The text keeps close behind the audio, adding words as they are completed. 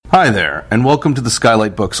Hi there, and welcome to the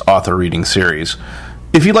Skylight Books author reading series.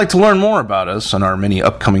 If you'd like to learn more about us and our many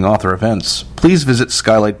upcoming author events, please visit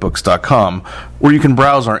skylightbooks.com, where you can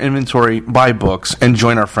browse our inventory, buy books, and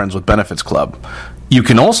join our Friends with Benefits Club. You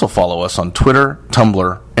can also follow us on Twitter,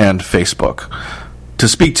 Tumblr, and Facebook. To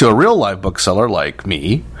speak to a real live bookseller like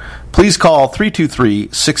me, please call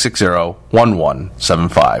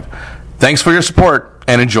 323-660-1175. Thanks for your support,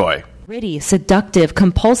 and enjoy. Gritty, seductive,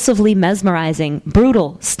 compulsively mesmerizing,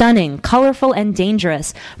 brutal, stunning, colorful, and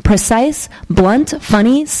dangerous, precise, blunt,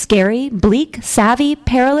 funny, scary, bleak, savvy,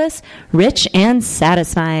 perilous, rich, and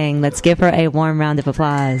satisfying. Let's give her a warm round of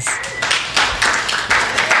applause.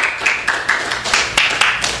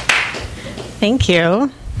 Thank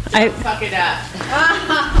you. Fuck it up.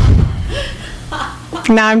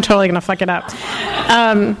 Now I'm totally going to fuck it up.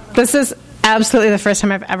 This is absolutely the first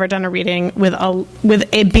time I've ever done a reading with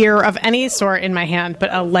a beer of any sort in my hand,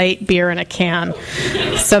 but a light beer in a can.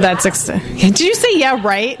 So that's... Did you say yeah,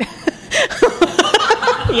 right?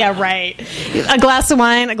 Yeah, right. A glass of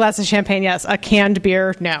wine, a glass of champagne, yes. A canned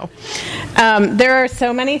beer, no. There are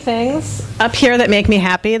so many things up here that make me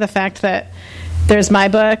happy. The fact that there's my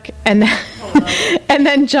book, and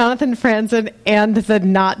then Jonathan Franzen and the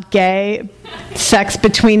not gay sex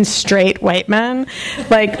between straight white men.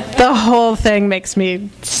 Like, the whole thing makes me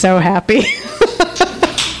so happy.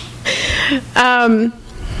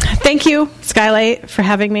 Thank you, Skylight, for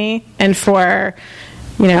having me, and for,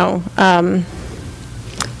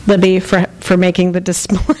 Libby for making the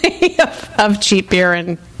display of cheap beer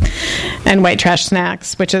and white trash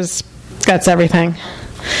snacks, that's everything.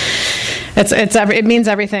 It means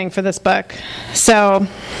everything for this book. So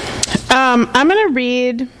I'm going to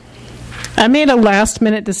read. I made a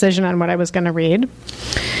last-minute decision on what I was going to read.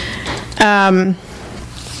 I'm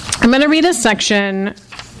going to read a section.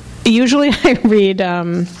 Usually I read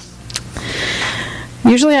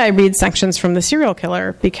sections from The Serial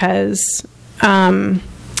Killer because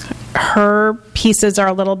her pieces are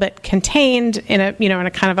a little bit contained in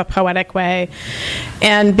a kind of a poetic way,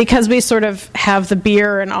 and because we sort of have the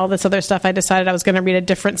beer and all this other stuff, I decided I was going to read a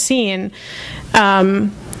different scene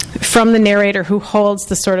from the narrator who holds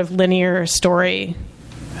the sort of linear story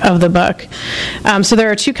of the book. So there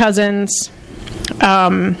are two cousins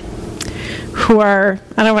who are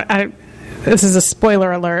this is a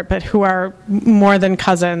spoiler alert, but who are more than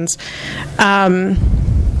cousins.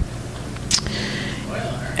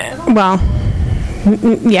 Well,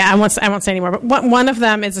 yeah, I won't say anymore. But one of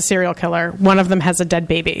them is a serial killer. One of them has a dead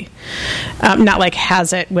baby. Not like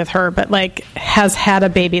has it with her, but like has had a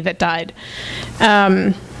baby that died.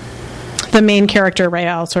 The main character,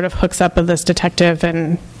 Rayelle, sort of hooks up with this detective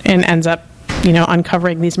and ends up,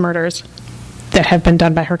 uncovering these murders that have been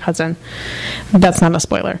done by her cousin. That's not a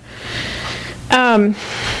spoiler.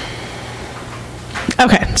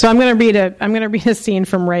 Okay, so I'm going to read a scene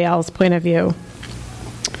from Rayelle's point of view.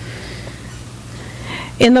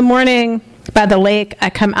 In the morning, by the lake,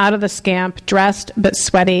 I come out of the Scamp, dressed but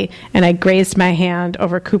sweaty, and I grazed my hand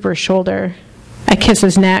over Couper's shoulder. I kiss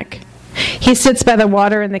his neck. He sits by the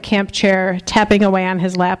water in the camp chair, tapping away on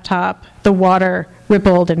his laptop, the water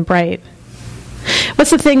rippled and bright.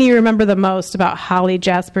 What's the thing you remember the most about Holly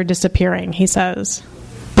Jasper disappearing, he says.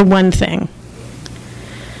 The one thing.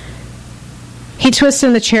 He twists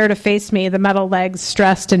in the chair to face me, the metal legs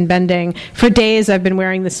stressed and bending. For days I've been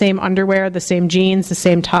wearing the same underwear, the same jeans, the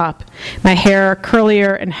same top. My hair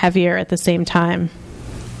curlier and heavier at the same time.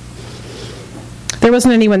 There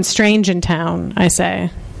wasn't anyone strange in town, I say.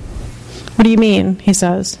 What do you mean? He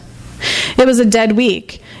says. It was a dead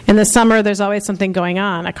week. In the summer, there's always something going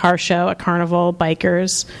on, a car show, a carnival,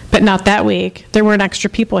 bikers. But not that week. There weren't extra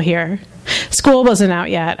people here. School wasn't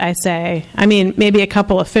out yet, I say. I mean, maybe a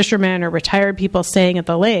couple of fishermen or retired people staying at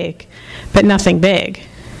the lake, but nothing big.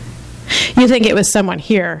 You think it was someone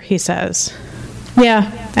here, he says.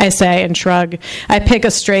 Yeah, I say and shrug. I pick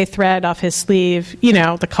a stray thread off his sleeve.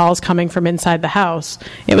 The calls coming from inside the house.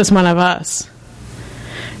 It was one of us.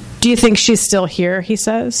 Do you think she's still here, he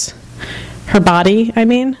says. Her body, I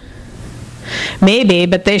mean? Maybe,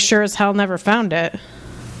 but they sure as hell never found it.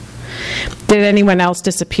 Did anyone else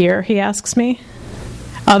disappear, he asks me.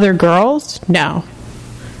 Other girls? No.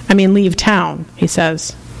 I mean, leave town, he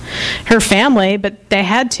says. Her family, but they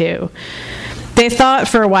had to. They thought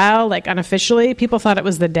for a while, like unofficially, people thought it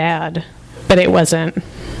was the dad, but it wasn't.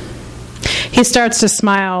 He starts to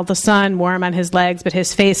smile, the sun warm on his legs, but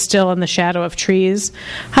his face still in the shadow of trees.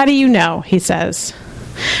 How do you know, he says.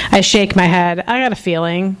 I shake my head. I got a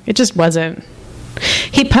feeling. It just wasn't.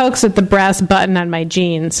 He pokes at the brass button on my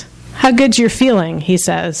jeans. How good's your feeling, he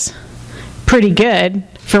says. Pretty good,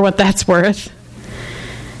 for what that's worth.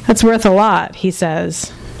 That's worth a lot, he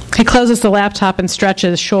says. He closes the laptop and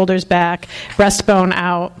stretches, shoulders back, breastbone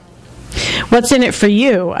out. What's in it for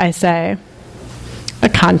you, I say. A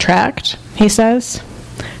contract, he says.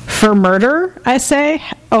 For murder, I say,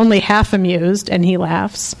 only half amused, and he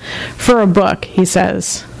laughs. For a book, he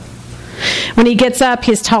says. When he gets up,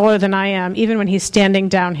 he's taller than I am, even when he's standing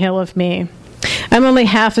downhill of me. I'm only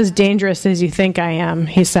half as dangerous as you think I am,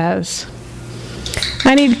 he says.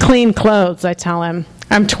 I need clean clothes, I tell him.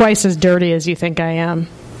 I'm twice as dirty as you think I am.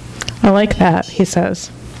 I like that, he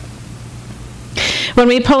says. When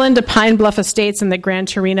we pull into Pine Bluff Estates in the Gran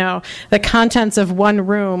Torino, the contents of one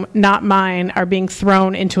room, not mine, are being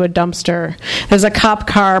thrown into a dumpster. There's a cop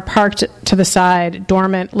car parked to the side,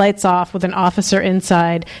 dormant, lights off, with an officer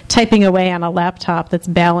inside, typing away on a laptop that's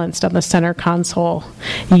balanced on the center console.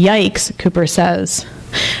 Yikes, Couper says.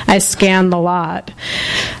 I scan the lot.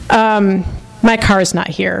 My car's not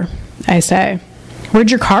here, I say. Where'd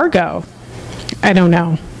your car go? I don't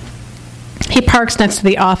know. He parks next to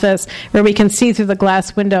the office where we can see through the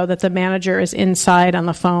glass window that the manager is inside on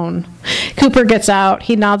the phone. Couper gets out.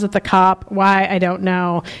 He nods at the cop, why, I don't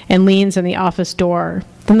know, and leans in the office door.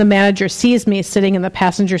 Then the manager sees me sitting in the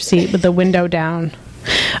passenger seat with the window down.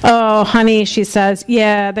 Oh, honey, she says.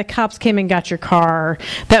 Yeah, the cops came and got your car.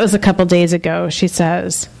 That was a couple days ago, she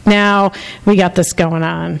says. Now we got this going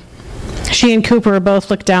on. She and Couper both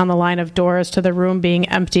look down the line of doors to the room being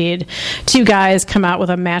emptied. Two guys come out with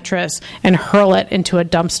a mattress and hurl it into a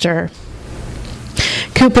dumpster.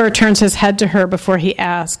 Couper turns his head to her before he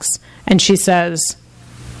asks, and she says,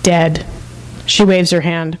 dead. She waves her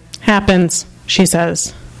hand. Happens, she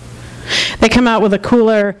says. They come out with a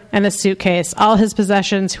cooler and a suitcase, all his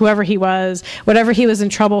possessions, whoever he was, whatever he was in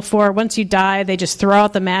trouble for. Once you die, they just throw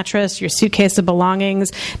out the mattress, your suitcase of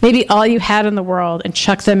belongings, maybe all you had in the world, and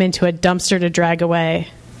chuck them into a dumpster to drag away.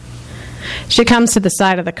 She comes to the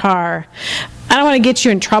side of the car. I don't want to get you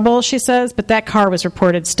in trouble, she says, but that car was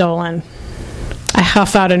reported stolen. I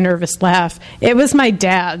huff out a nervous laugh. It was my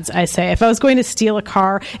dad's, I say. If I was going to steal a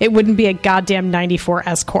car, it wouldn't be a goddamn 94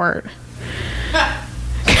 Escort.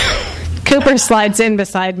 Couper slides in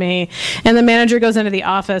beside me, and the manager goes into the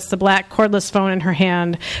office, the black cordless phone in her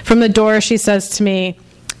hand. From the door, she says to me,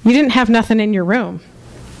 you didn't have nothing in your room.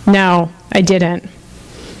 No, I didn't.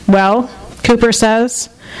 Well, Couper says,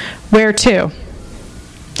 where to?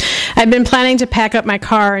 I'd been planning to pack up my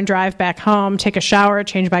car and drive back home, take a shower,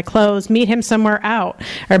 change my clothes, meet him somewhere out,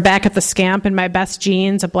 or back at the Scamp in my best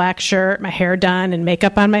jeans, a black shirt, my hair done, and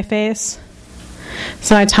makeup on my face.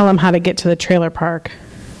 So I tell him how to get to the trailer park.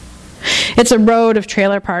 It's a road of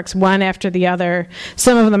trailer parks, one after the other.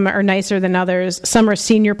 Some of them are nicer than others. Some are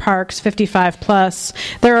senior parks, 55 plus.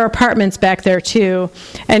 There are apartments back there, too.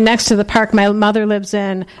 And next to the park my mother lives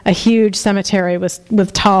in, a huge cemetery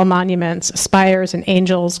with tall monuments, spires and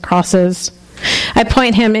angels, crosses. I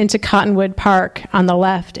point him into Cottonwood Park on the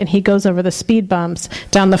left, and he goes over the speed bumps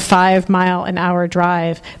down the 5-mile-an-hour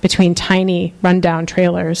drive between tiny, rundown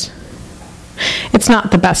trailers. It's not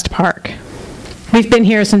the best park. We've been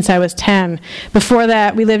here since I was 10. Before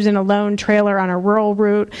that, we lived in a lone trailer on a rural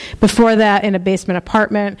route. Before that, in a basement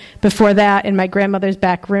apartment. Before that, in my grandmother's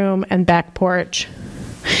back room and back porch.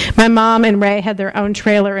 My mom and Ray had their own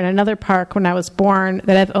trailer in another park when I was born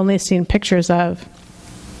that I've only seen pictures of.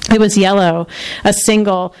 It was yellow, a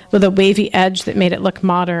single with a wavy edge that made it look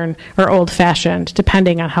modern or old-fashioned,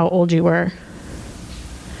 depending on how old you were.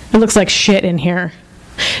 It looks like shit in here.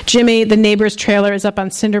 Jimmy, the neighbor's trailer, is up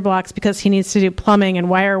on cinder blocks because he needs to do plumbing and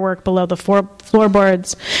wire work below the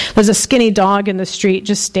floorboards. There's a skinny dog in the street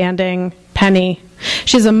just standing, Penny.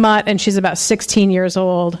 She's a mutt and she's about 16 years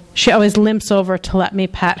old. She always limps over to let me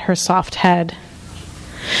pat her soft head.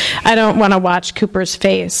 I don't want to watch Couper's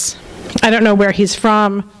face. I don't know where he's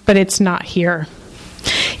from, but it's not here.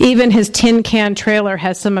 Even his tin can trailer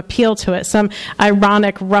has some appeal to it, some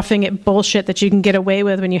ironic roughing it bullshit that you can get away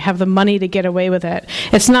with when you have the money to get away with it.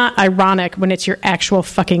 It's not ironic when it's your actual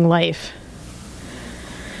fucking life.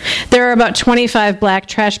 There are about 25 black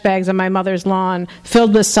trash bags on my mother's lawn,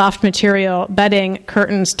 filled with soft material, bedding,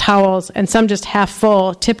 curtains, towels, and some just half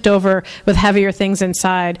full, tipped over with heavier things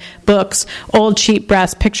inside, books, old cheap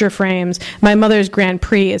brass picture frames. My mother's Grand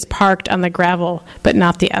Prix is parked on the gravel, but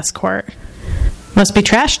not the Escort. Must be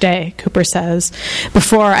trash day, Couper says,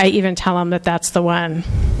 before I even tell him that that's the one.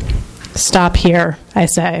 Stop here, I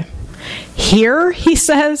say. Here, he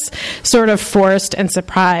says, sort of forced and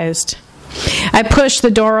surprised. I push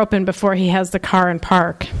the door open before he has the car in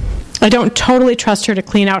park. I don't totally trust her to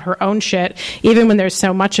clean out her own shit, even when there's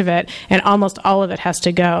so much of it, and almost all of it has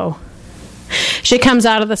to go. She comes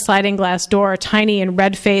out of the sliding glass door, tiny and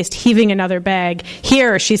red-faced, heaving another bag.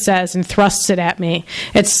 Here, she says, and thrusts it at me.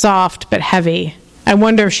 It's soft but heavy. I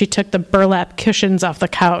wonder if she took the burlap cushions off the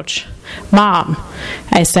couch. Mom,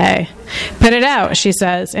 I say. Put it out, she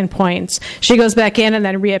says, and points. She goes back in and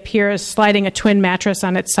then reappears, sliding a twin mattress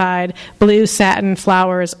on its side. Blue satin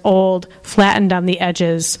flowers, old, flattened on the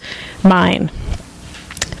edges. Mine.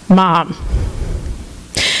 Mom.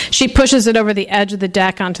 She pushes it over the edge of the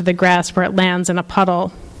deck onto the grass where it lands in a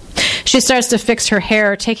puddle. She starts to fix her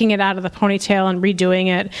hair, taking it out of the ponytail and redoing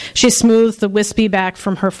it. She smooths the wispy back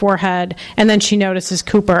from her forehead, and then she notices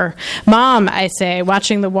Couper. Mom, I say,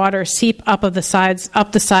 watching the water seep up the sides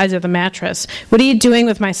of the mattress. What are you doing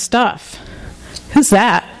with my stuff? Who's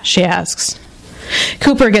that? She asks.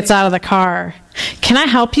 Couper gets out of the car. Can I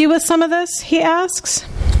help you with some of this? He asks.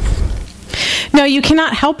 No, you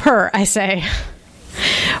cannot help her, I say.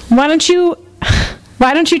 Why don't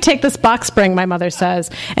you take this box spring, my mother says,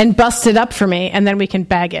 and bust it up for me, and then we can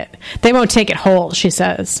bag it. They won't take it whole, she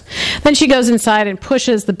says. Then she goes inside and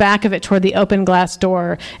pushes the back of it toward the open glass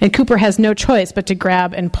door, and Couper has no choice but to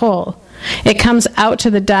grab and pull. It comes out to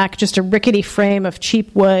the deck, just a rickety frame of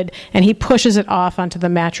cheap wood, and he pushes it off onto the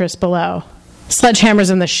mattress below. Sledgehammer's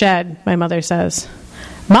in the shed, my mother says.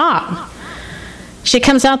 Mom! She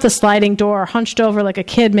comes out the sliding door, hunched over like a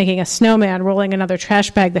kid making a snowman, rolling another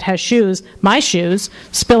trash bag that has shoes, my shoes,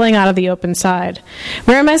 spilling out of the open side.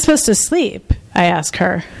 Where am I supposed to sleep? I ask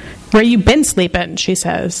her. Where you been sleeping? She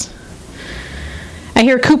says. I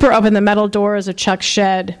hear Couper open the metal doors of Chuck's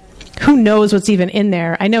shed. Who knows what's even in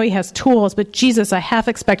there? I know he has tools, but Jesus, I half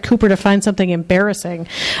expect Couper to find something embarrassing.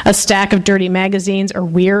 A stack of dirty magazines or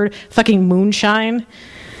weird fucking moonshine.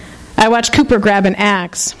 I watch Couper grab an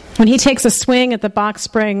axe. When he takes a swing at the box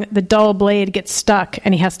spring, the dull blade gets stuck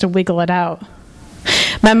and he has to wiggle it out.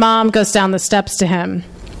 My mom goes down the steps to him.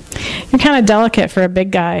 You're kind of delicate for a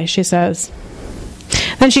big guy, she says.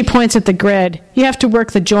 Then she points at the grid. You have to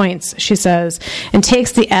work the joints, she says, and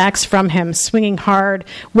takes the axe from him, swinging hard,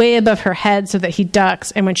 way above her head so that he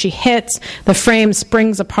ducks, and when she hits, the frame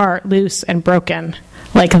springs apart, loose and broken.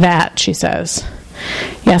 Like that, she says.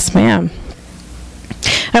 Yes, ma'am.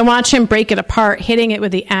 I watch him break it apart, hitting it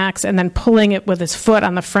with the axe and then pulling it with his foot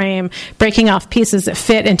on the frame, breaking off pieces that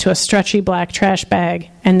fit into a stretchy black trash bag,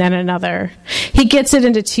 and then another. He gets it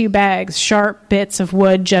into 2 bags, sharp bits of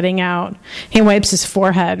wood jutting out. He wipes his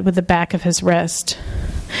forehead with the back of his wrist.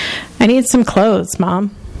 I need some clothes,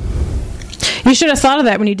 Mom. You should have thought of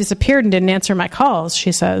that when you disappeared and didn't answer my calls,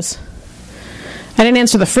 she says. I didn't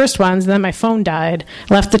answer the first ones, and then my phone died.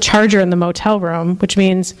 I left the charger in the motel room, which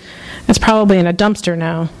means it's probably in a dumpster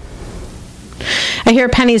now. I hear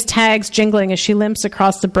Penny's tags jingling as she limps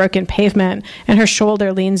across the broken pavement, and her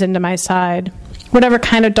shoulder leans into my side. Whatever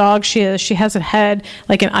kind of dog she is, she has a head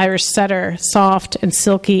like an Irish setter, soft and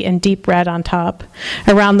silky and deep red on top.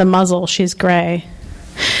 Around the muzzle, she's gray.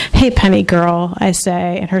 Hey, Penny girl, I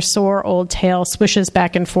say, and her sore old tail swishes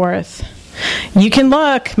back and forth. You can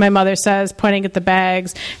look, my mother says, pointing at the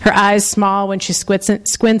bags, her eyes small when she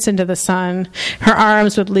squints into the sun, her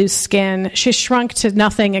arms with loose skin. She's shrunk to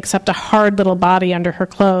nothing except a hard little body under her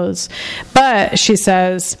clothes. But, she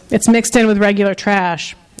says, it's mixed in with regular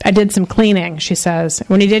trash. I did some cleaning, she says.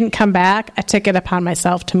 When you didn't come back, I took it upon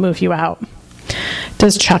myself to move you out.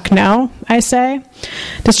 Does Chuck know? I say.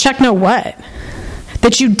 Does Chuck know what?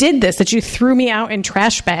 That you did this, that you threw me out in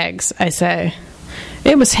trash bags, I say.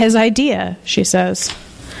 It was his idea, she says.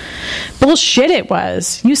 Bullshit it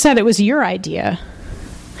was. You said it was your idea.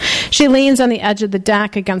 She leans on the edge of the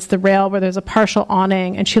deck against the rail where there's a partial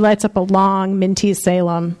awning, and she lights up a long, minty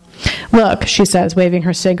Salem. Look, she says, waving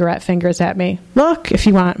her cigarette fingers at me. Look, if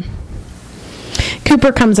you want.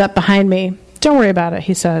 Couper comes up behind me. Don't worry about it,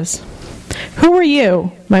 he says. Who are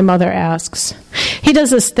you? My mother asks. He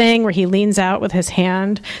does this thing where he leans out with his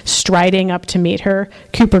hand, striding up to meet her.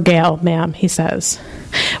 Couper Gale, ma'am, he says.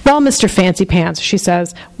 Well, Mr. Fancy Pants, she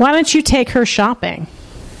says, why don't you take her shopping?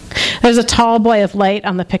 There's a tall boy of light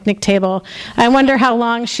on the picnic table. I wonder how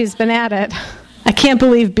long she's been at it. I can't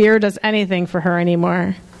believe beer does anything for her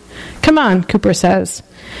anymore. Come on, Couper says.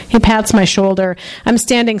 He pats my shoulder. I'm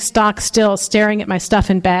standing stock still, staring at my stuff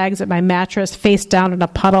in bags, at my mattress, face down in a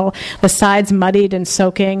puddle, the sides muddied and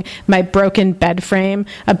soaking, my broken bed frame,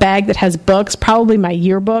 a bag that has books, probably my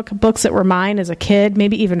yearbook, books that were mine as a kid,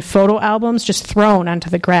 maybe even photo albums just thrown onto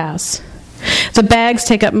the grass. The bags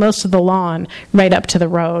take up most of the lawn, right up to the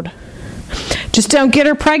road. Just don't get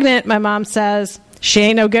her pregnant, my mom says. She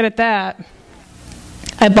ain't no good at that.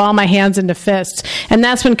 I ball my hands into fists, and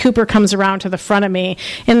that's when Couper comes around to the front of me.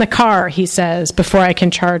 In the car, he says, before I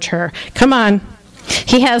can charge her. Come on.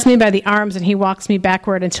 He has me by the arms, and he walks me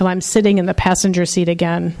backward until I'm sitting in the passenger seat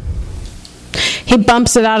again. He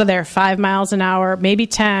bumps it out of there 5 miles an hour, maybe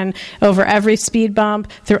 10, over every speed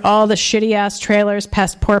bump, through all the shitty-ass trailers,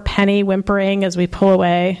 past poor Penny whimpering as we pull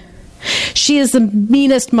away. She is the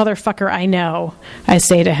meanest motherfucker I know, I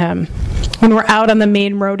say to him. When we're out on the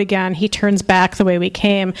main road again, he turns back the way we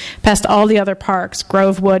came, past all the other parks,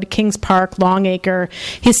 Grovewood, Kings Park, Longacre.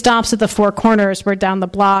 He stops at the Four Corners, where down the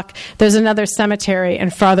block there's another cemetery,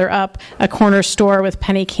 and farther up, a corner store with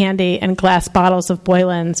penny candy and glass bottles of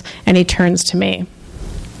Boylan's, and he turns to me.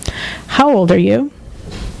 How old are you?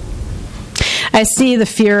 I see the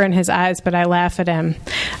fear in his eyes, but I laugh at him.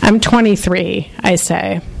 I'm 23, I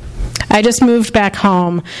say. I just moved back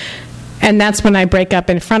home, and that's when I break up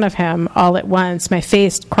in front of him all at once, my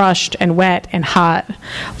face crushed and wet and hot.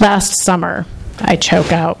 Last summer, I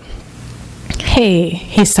choke out. Hey,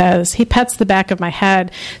 he says. He pets the back of my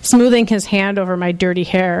head, smoothing his hand over my dirty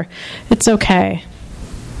hair. It's okay.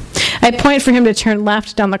 I point for him to turn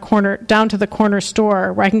left down to the corner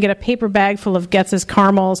store, where I can get a paper bag full of Getz's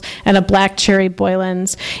caramels and a black cherry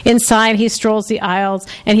Boylan's. Inside, he strolls the aisles,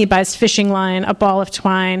 and he buys fishing line, a ball of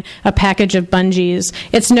twine, a package of bungees.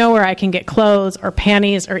 It's nowhere I can get clothes or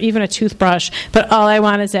panties or even a toothbrush, but all I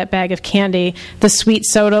want is that bag of candy, the sweet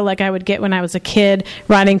soda like I would get when I was a kid,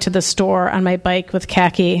 riding to the store on my bike with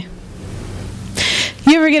Khaki.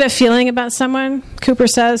 You ever get a feeling about someone, Couper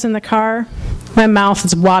says in the car? My mouth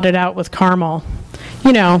is wadded out with caramel.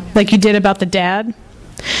 You know, like you did about the dad?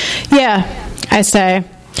 Yeah, I say.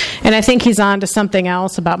 And I think he's on to something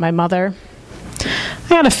else about my mother. I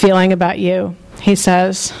got a feeling about you, he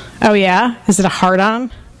says. Oh, yeah? Is it a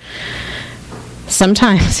hard-on?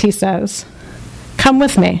 Sometimes, he says. Come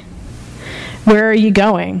with me. Where are you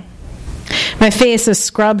going? My face is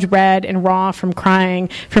scrubbed red and raw from crying,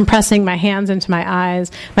 from pressing my hands into my eyes.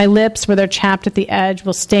 My lips, where they're chapped at the edge,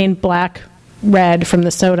 will stain black red from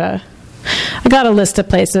the soda. I got a list of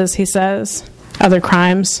places, he says. Other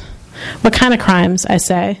crimes. What kind of crimes, I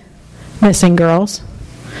say. Missing girls.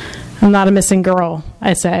 I'm not a missing girl,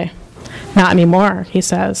 I say. Not anymore, he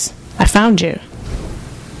says. I found you.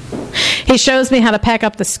 He shows me how to pack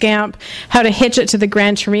up the Scamp, how to hitch it to the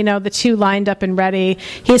Gran Torino, the two lined up and ready.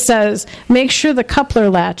 He says, make sure the coupler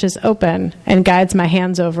latch is open, and guides my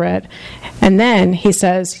hands over it. And then, he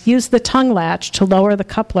says, use the tongue latch to lower the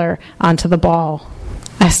coupler onto the ball.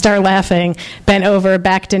 I start laughing, bent over,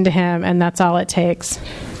 backed into him, and that's all it takes.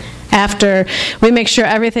 After, we make sure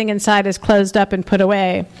everything inside is closed up and put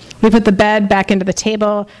away. We put the bed back into the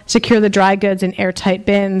table, secure the dry goods in airtight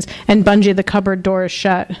bins, and bungee the cupboard doors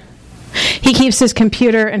shut. He keeps his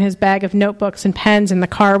computer and his bag of notebooks and pens in the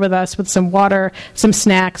car with us, with some water, some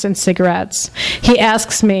snacks, and cigarettes. He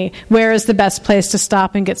asks me, where is the best place to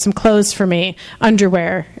stop and get some clothes for me,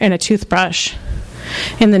 underwear, and a toothbrush?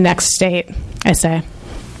 In the next state, I say.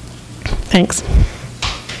 Thanks.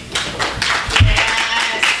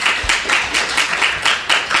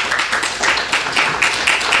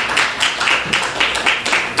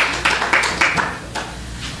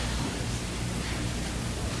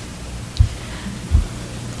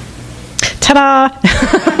 Ta-da!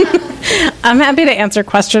 I'm happy to answer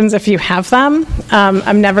questions if you have them.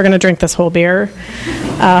 I'm never going to drink this whole beer.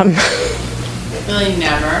 Really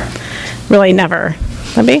never? Really never.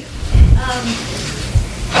 Libby? So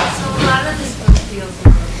a lot of this book deals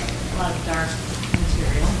with a lot of dark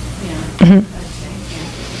material. Yeah, I think.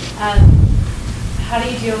 Yeah. How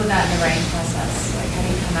do you deal with that in the writing process? Like, how do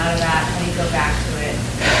you come out of that? How do you go back to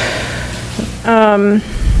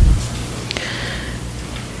it?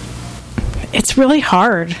 It's really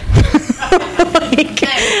hard.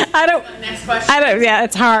 Next question. Yeah,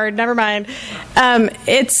 it's hard. Never mind. I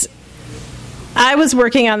was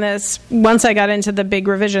working on this once I got into the big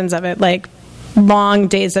revisions of it, like long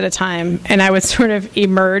days at a time, and I would sort of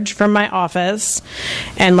emerge from my office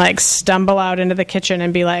and like stumble out into the kitchen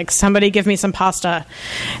and be like, somebody give me some pasta,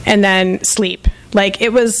 and then sleep. Like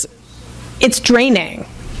it's draining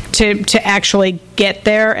to actually get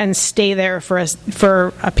there and stay there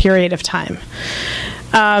for a period of time.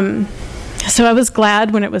 So I was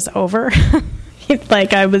glad when it was over.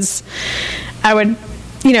 Like I would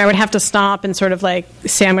have to stop and sort of like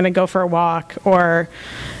say I'm going to go for a walk, or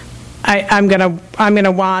I'm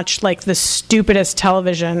gonna watch like the stupidest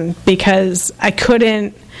television, because I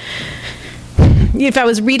couldn't. If I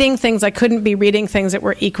was reading things, I couldn't be reading things that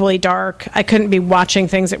were equally dark. I couldn't be watching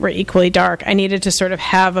things that were equally dark. I needed to sort of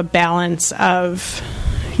have a balance of,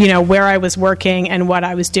 where I was working and what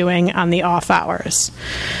I was doing on the off hours.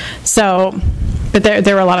 So, but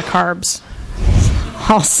there were a lot of carbs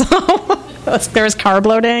also. There was carb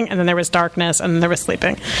loading, and then there was darkness, and then there was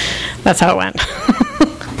sleeping. That's how it went.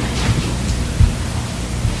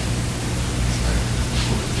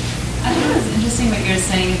 I thought it was interesting what you're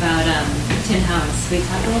saying about Tin House. Can we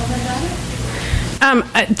talk a little bit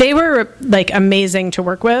about it? They were like amazing to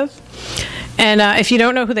work with, and if you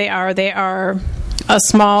don't know who they are a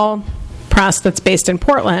small press that's based in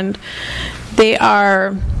Portland. They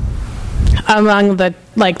are among the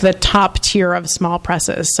top tier of small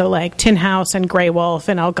presses. So like Tin House and Grey Wolf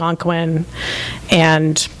and Algonquin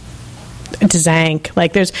and Dzank.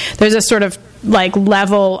 Like there's a sort of like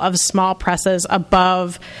level of small presses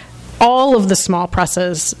above all of the small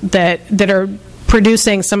presses that are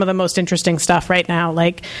producing some of the most interesting stuff right now.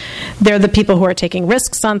 Like they're the people who are taking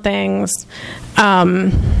risks on things.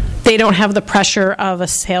 They don't have the pressure of a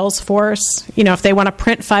sales force. You know, if they want to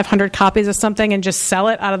print 500 copies of something and just sell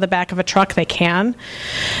it out of the back of a truck, they can.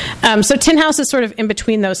 So Tin House is sort of in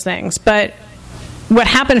between those things. But what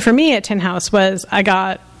happened for me at Tin House was I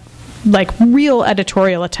got like real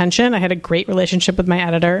editorial attention. I had a great relationship with my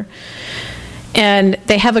editor. And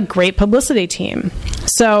they have a great publicity team.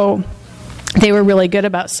 So they were really good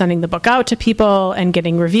about sending the book out to people and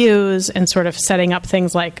getting reviews and sort of setting up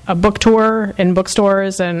things like a book tour in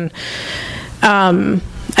bookstores. And I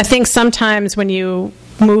think sometimes when you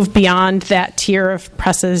move beyond that tier of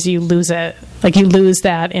presses, you lose it. Like you lose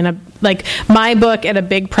that in like my book at a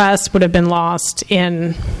big press would have been lost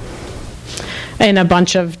in a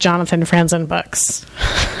bunch of Jonathan Franzen books,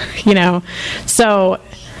 you know? So,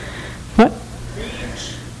 what?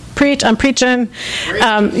 Preach, I'm preaching.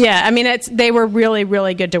 Yeah, I mean, they were really,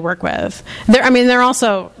 really good to work with. They're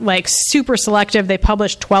also like super selective. They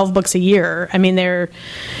publish 12 books a year. I mean, they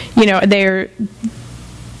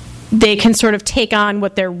can sort of take on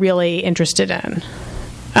what they're really interested in.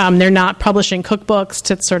 They're not publishing cookbooks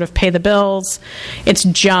to sort of pay the bills. It's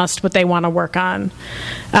just what they want to work on.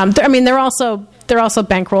 They're also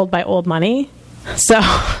bankrolled by old money,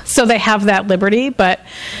 so they have that liberty, but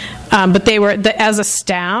they were as a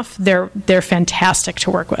staff, they're fantastic to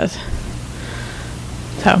work with.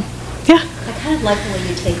 So, yeah. I kind of like the way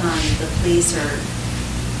you take on the police or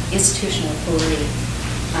institutional authority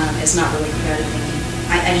as not really anything.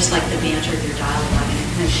 I just like the banter of your dialogue, and it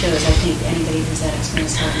kind of shows. I think anybody who's that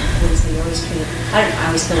experience in the police, they always treat it. I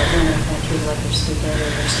always feel like women are treated like they're stupid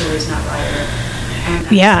or their story's not right. I'm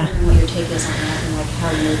yeah. wondering what your take is on that, and like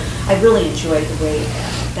how you. I really enjoyed the way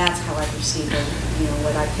that's how I perceived it. You know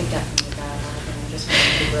what I picked up from your dialogue, and I just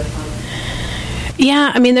wanted to riff on it.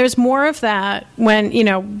 Yeah, I mean, there's more of that when, you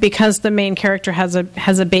know, because the main character has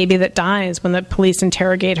a baby that dies. When the police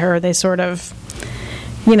interrogate her, they sort of,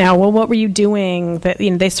 you know, well, what were you doing? That,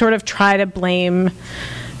 you know, they sort of try to blame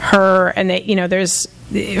her, and they, you know,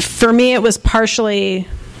 for me, it was partially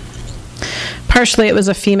it was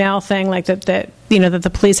a female thing, like that you know, that the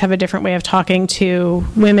police have a different way of talking to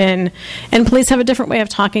women, and police have a different way of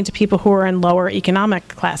talking to people who are in lower economic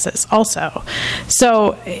classes also.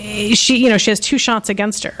 So she has two shots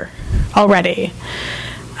against her already.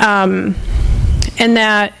 And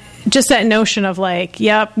that, just that notion of like,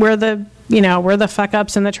 yep, we're the fuck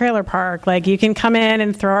ups in the trailer park. Like, you can come in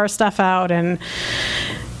and throw our stuff out, and,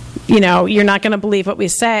 you know, you're not going to believe what we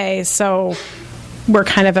say. So we're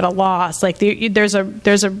kind of at a loss. Like there's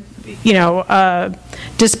a you know, a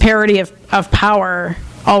disparity of power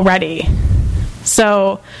already.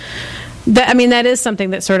 So that is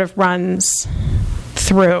something that sort of runs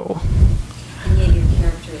through. And yet your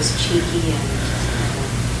character is cheeky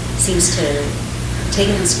and seems to take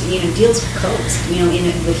it, you know, deals with codes, you know, in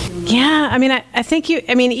it with humor. Yeah, I mean, I think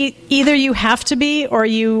either you have to be, or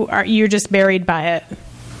you're just buried by it.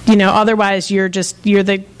 You know, otherwise you're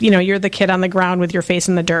the kid on the ground with your face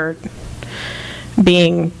in the dirt,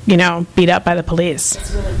 being, you know, beat up by the police.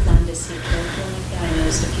 It's really fun to see a character like that. I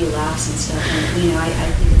noticed a few laughs and stuff, and, you know, I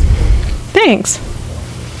think it's cool. Thanks.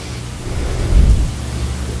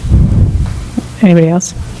 Anybody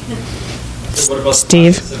else? So what about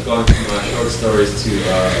Steve? the process of going from short stories to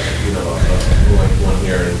like one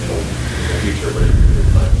here in the future?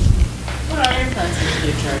 What are your plans in the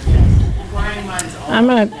future? I'm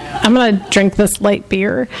gonna drink this light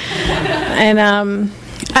beer, and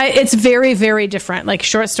it's very, very different. Like,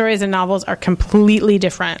 short stories and novels are completely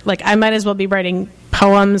different. Like, I might as well be writing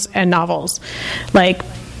poems and novels. Like,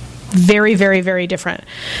 very, very, very different.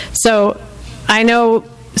 So I know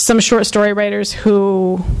some short story writers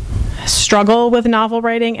who struggle with novel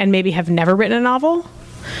writing and maybe have never written a novel,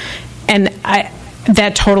 and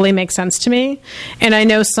that totally makes sense to me. And I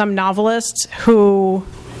know some novelists who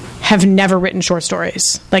have never written short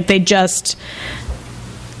stories. Like, I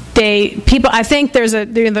think there's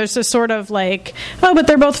a sort of like, oh, but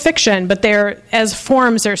they're both fiction, but they're, as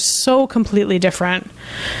forms, they're so completely different.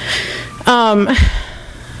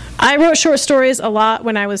 I wrote short stories a lot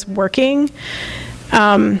when I was working.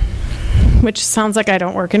 which sounds like I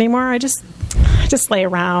don't work anymore. I just lay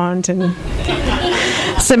around and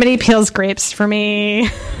somebody peels grapes for me.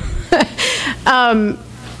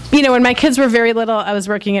 When my kids were very little, I was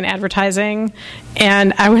working in advertising,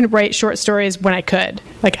 and I would write short stories when I could.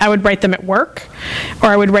 Like, I would write them at work, or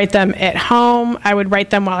I would write them at home. I would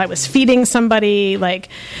write them while I was feeding somebody.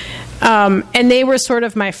 And they were sort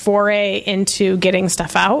of my foray into getting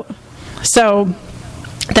stuff out. So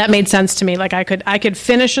that made sense to me. Like, I could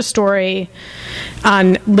finish a story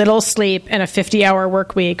on little sleep and a 50-hour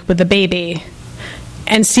work week with a baby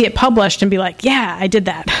and see it published and be like, yeah, I did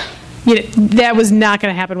that. That was not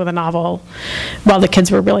going to happen with a novel while the kids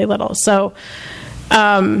were really little. So,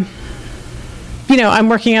 I'm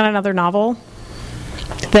working on another novel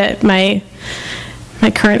that my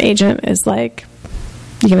current agent is like,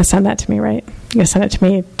 you're going to send that to me, right? You're going to send it to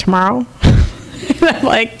me tomorrow? And I'm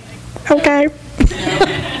like, okay.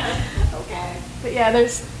 Okay. But yeah,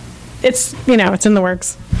 it's in the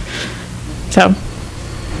works. So,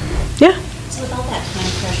 yeah. So with all that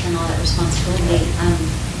time pressure and all that responsibility,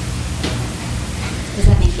 does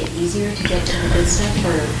that make it easier to get to the good stuff,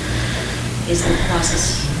 or is the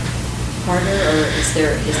process harder, or is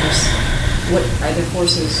there what are the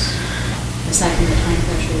forces aside from the time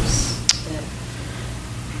pressures that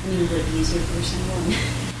would it be easier for someone?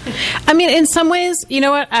 I mean, in some ways, you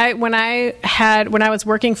know what? When I was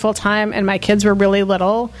working full time and my kids were really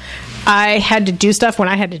little, I had to do stuff when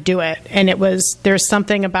I had to do it, and there's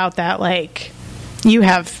something about that, like, you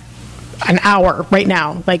have an hour right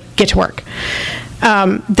now, like, get to work.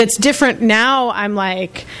 That's different now. I'm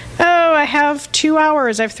like, I have 2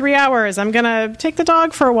 hours, I have 3 hours, I'm gonna take the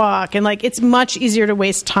dog for a walk, and like, it's much easier to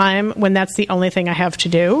waste time when that's the only thing I have to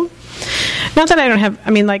do. Not that I don't have,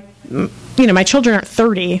 I mean, like, my children aren't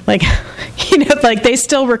 30, like, like, they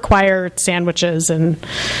still require sandwiches and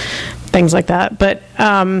things like that, but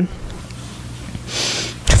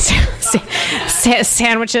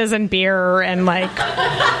sandwiches and beer and like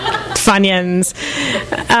Funyuns.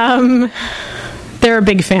 They're a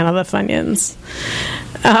big fan of the Funyuns.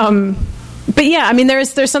 But yeah, I mean,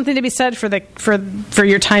 there's something to be said for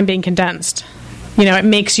your time being condensed. It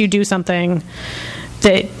makes you do something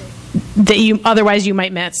that you otherwise you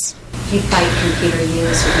might miss. Do you fight computer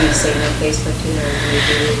use, or do you say no Facebook to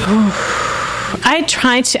her? I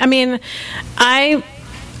try to. I mean, I'm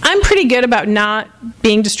pretty good about not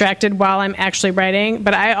being distracted while I'm actually writing,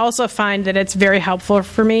 but I also find that it's very helpful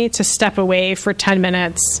for me to step away for 10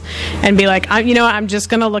 minutes and be like, I'm just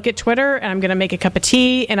going to look at Twitter, and I'm going to make a cup of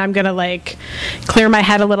tea, and I'm going to like clear my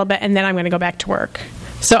head a little bit, and then I'm going to go back to work.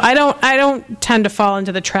 So I don't tend to fall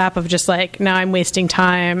into the trap of just like, now I'm wasting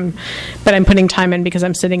time, but I'm putting time in because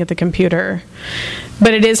I'm sitting at the computer.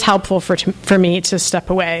 But it is helpful for me to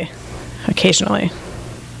step away occasionally.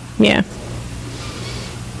 Yeah.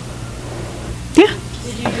 Yeah.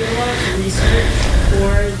 Did you do a lot of research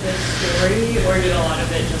for the story, or did a lot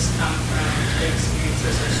of it just come from the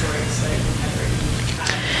experiences or stories that you had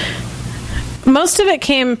written?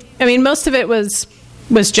 Most of it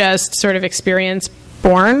was just sort of experience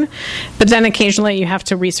born, but then occasionally you have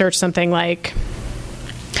to research something like,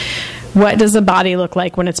 what does a body look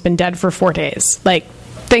like when it's been dead for 4 days? Like,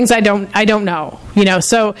 things I don't know,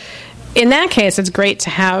 So in that case, it's great to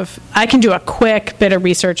have, I can do a quick bit of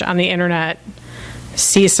research on the internet,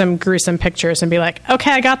 see some gruesome pictures and be like, okay,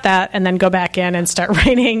 I got that, and then go back in and start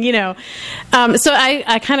writing, So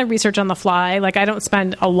I kind of research on the fly. Like, I don't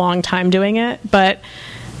spend a long time doing it, but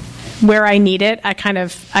where I need it, I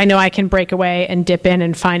know I can break away and dip in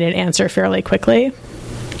and find an answer fairly quickly.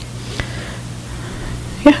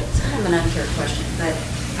 Yeah. It's kind of an unfair question, but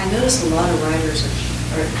I notice a lot of writers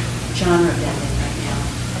are genre bending right now.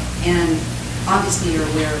 And obviously you're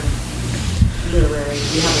aware of you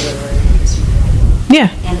have a literary interest, you write well. Yeah.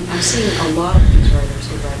 And I'm seeing a lot of these writers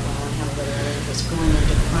who write well and have a literary interest going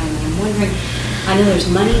into crime. And I'm wondering, I know there's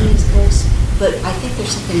money in these books, but I think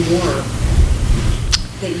there's something more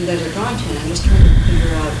that you guys are drawn to, and I'm just trying to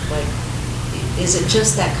figure out, like, is it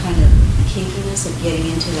just that kind of kinkiness of getting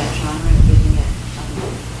into that genre and giving it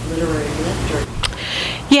literary lift, or?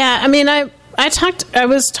 Yeah, I mean, I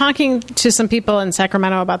was talking to some people in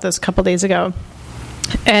Sacramento about this a couple days ago,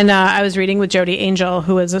 and I was reading with Jodi Angel,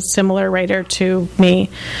 who is a similar writer to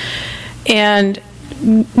me, and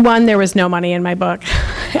one, there was no money in my book,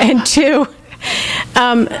 and two,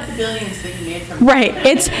 billions that you made from right.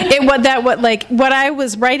 What I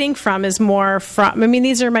was writing from is more from. I mean,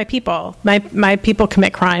 these are my people. My people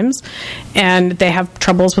commit crimes, and they have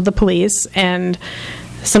troubles with the police, and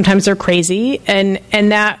sometimes they're crazy, and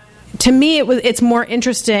that, to me, it's more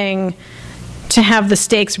interesting to have the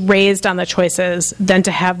stakes raised on the choices than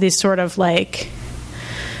to have these sort of like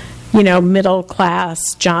middle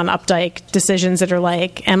class John Updike decisions that are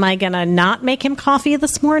like, am I going to not make him coffee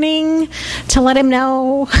this morning to let him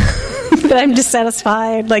know that I'm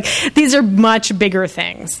dissatisfied? Like, these are much bigger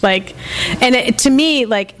things. Like, and to me,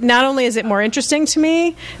 like, not only is it more interesting to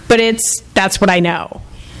me, but that's what I know.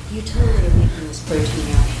 You totally are making this clear to me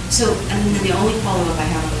now. So, and then the only follow-up I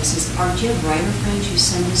have on this is, do you have writer friends you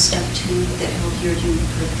send this stuff to that help you, or do you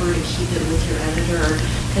prefer to keep it with your editor?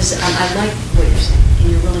 Because I like what you're saying,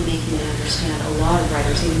 and you're really making me understand a lot of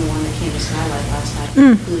writers, even the one that came to Skylight last night,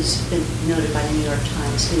 who's been noted by the New York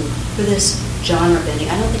Times, who, for this genre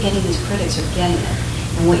bending, I don't think any of these critics are getting it.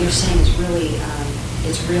 And what you're saying is really,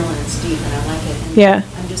 it's real and it's deep, and I like it. And yeah.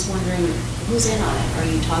 I'm just wondering, who's in on it? Are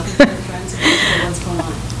you talking to your friends about what's going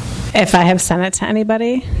on? If I have sent it to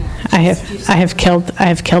anybody, I have killed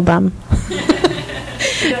them.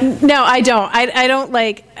 No, I don't. I don't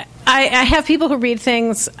like. I have people who read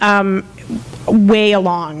things way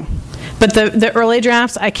along, but the early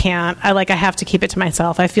drafts I can't. I have to keep it to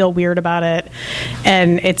myself. I feel weird about it,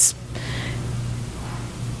 and it's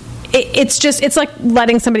like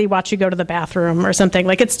letting somebody watch you go to the bathroom or something.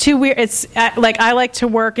 Like, it's too weird. It's like, I like to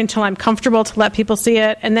work until I'm comfortable to let people see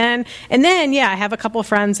it, and then yeah, I have a couple of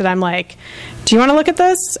friends that I'm like, do you want to look at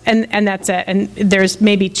this? And that's it. And there's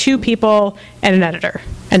maybe 2 people and an editor,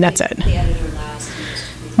 and that's it. The editor last.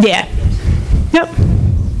 Yeah. Yep.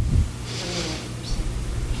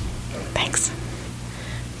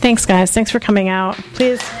 Thanks, guys. Thanks for coming out.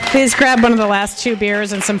 Please grab one of the last 2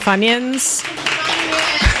 beers and some Funyuns.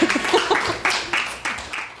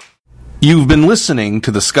 You've been listening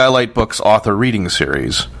to the Skylight Books author reading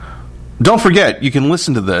series. Don't forget, you can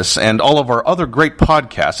listen to this and all of our other great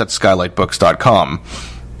podcasts at skylightbooks.com.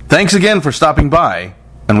 Thanks again for stopping by,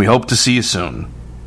 and we hope to see you soon.